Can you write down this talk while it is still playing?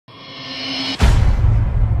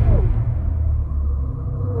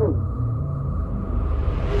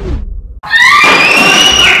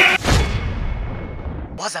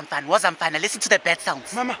man. Listen to the bird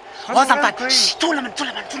sounds. Mama, What's where are man? you going? Shh, Tula man.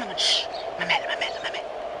 Shh. Mamela.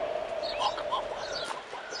 Walk.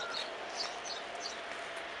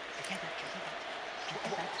 You hear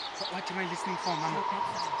that? What am I listening for, Mama?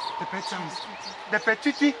 The bird sounds. The The bird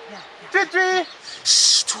tweet. Yeah. Tweet.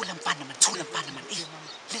 Shh, Tula man.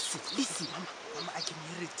 Hey, listen, Mama. Mama, I can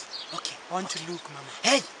hear it. Okay. I want to look, Mama.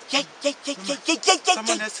 Hey.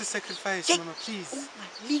 Someone has to sacrifice, Mama, please.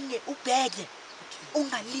 Ungalinge ubheke.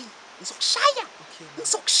 Ungalinge. Okay,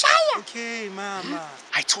 Ngizokushaya. Okay, Mama.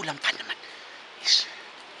 Ayithula mfana man. Ish.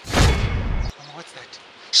 Mama, what's that?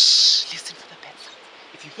 Shh, listen for the bird sound.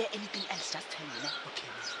 If you hear anything else, just tell me, ne? Okay,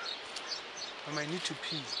 Mama, I need to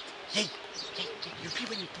pee. Hey, you pee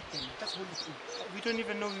when you get there, man. That's all you do. We don't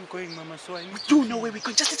even know we're going, Mama, so I need to Do know where we're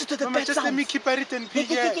going. Just listen to the Mama, bird just sound. let me keep it and pee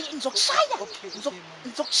here. Ngizokushaya. Okay,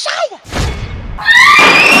 Ngizokushaya.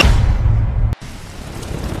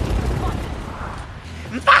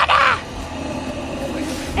 Mfana!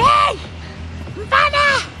 Hey! Mfana!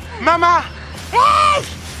 Mama! Hey!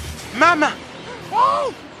 Mama!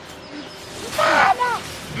 Hey! Mfana!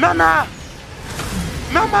 Mama!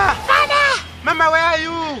 Mama! Mfana! Mama, where are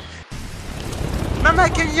you? Mama, I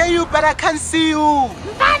can hear you, but I can't see you.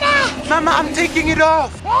 Mfana! Mama, I'm taking it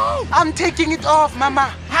off. Hey! I'm taking it off,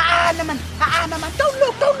 Mama. Man.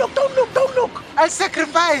 Don't look. I'll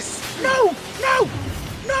sacrifice. No.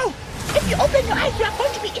 If you open your eyes, you are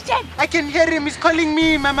going to be eaten. I can hear him. He's calling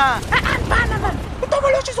me, Mama. Mfana, man.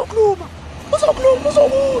 Utoboloshi uzokhuluma.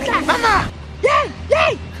 Uzokudla. Mama! Yay,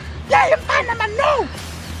 mfana, man. No.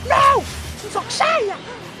 Ngizokushaya.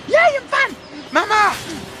 Yay, mfana. Mama!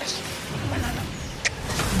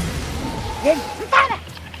 Yay, mfana.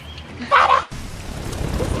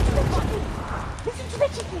 Listen to the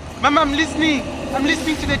chicken. Mama, I'm listening. I'm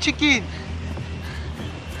listening to the chicken.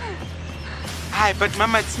 Hi, but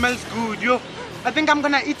Mama, it smells good, yo. I think I'm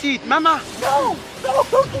gonna eat it. Mama! No,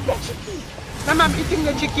 don't eat that chicken. Mama, I'm eating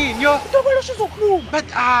the chicken, yo. Utoboloshi uzokhuluma. But,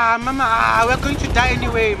 Mama, we're going to die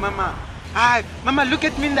anyway, Mama. Mama, look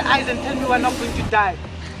at me in the eyes and tell me we're not going to die.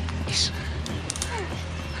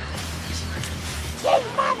 Yay,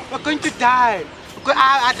 mfana. We're going to die.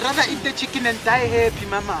 I'd rather eat the chicken and die happy,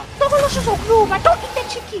 Mama. Utoboloshi uzokhuluma. Don't eat that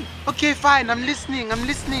chicken. Okay, fine. I'm listening.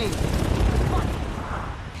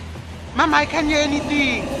 Mama, I can't hear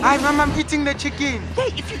anything. Mama, I'm eating the chicken.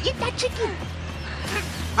 Hey, if you eat that chicken.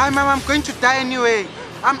 Mama, I'm going to die anyway.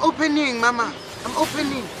 I'm opening, Mama. I'm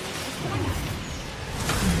opening.